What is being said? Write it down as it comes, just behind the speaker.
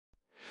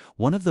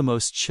One of the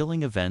most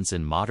chilling events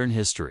in modern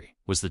history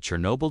was the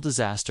Chernobyl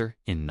disaster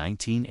in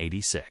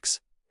 1986.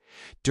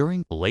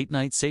 During a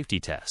late-night safety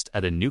test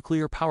at a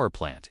nuclear power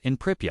plant in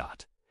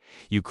Pripyat,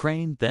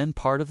 Ukraine, then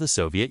part of the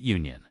Soviet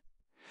Union,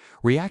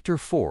 Reactor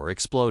 4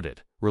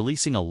 exploded,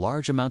 releasing a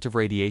large amount of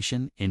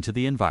radiation into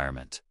the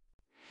environment.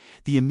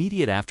 The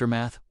immediate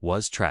aftermath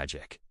was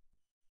tragic.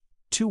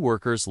 2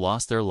 workers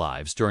lost their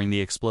lives during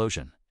the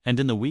explosion, and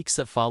in the weeks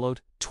that followed,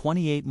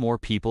 28 more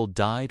people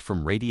died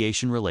from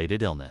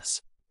radiation-related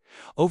illness.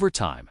 Over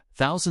time,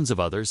 thousands of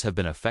others have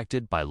been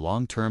affected by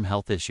long-term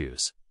health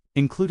issues,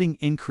 including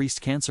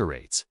increased cancer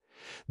rates,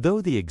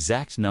 though the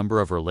exact number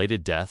of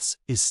related deaths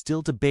is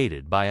still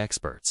debated by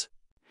experts.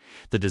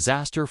 The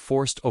disaster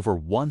forced over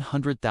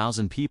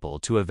 100,000 people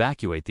to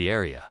evacuate the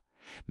area,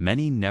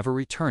 many never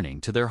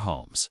returning to their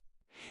homes.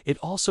 It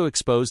also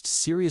exposed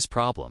serious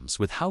problems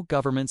with how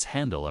governments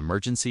handle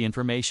emergency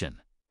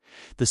information.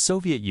 The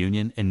Soviet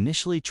Union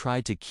initially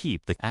tried to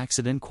keep the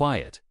accident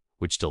quiet,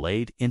 which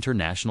delayed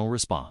international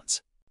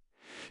response.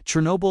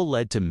 Chernobyl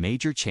led to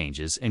major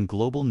changes in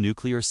global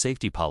nuclear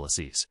safety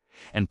policies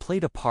and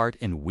played a part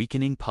in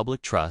weakening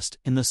public trust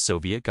in the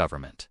Soviet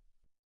government.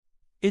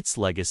 Its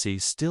legacy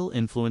still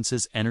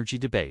influences energy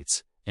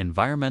debates,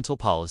 environmental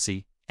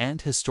policy,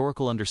 and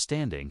historical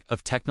understanding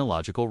of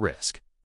technological risk.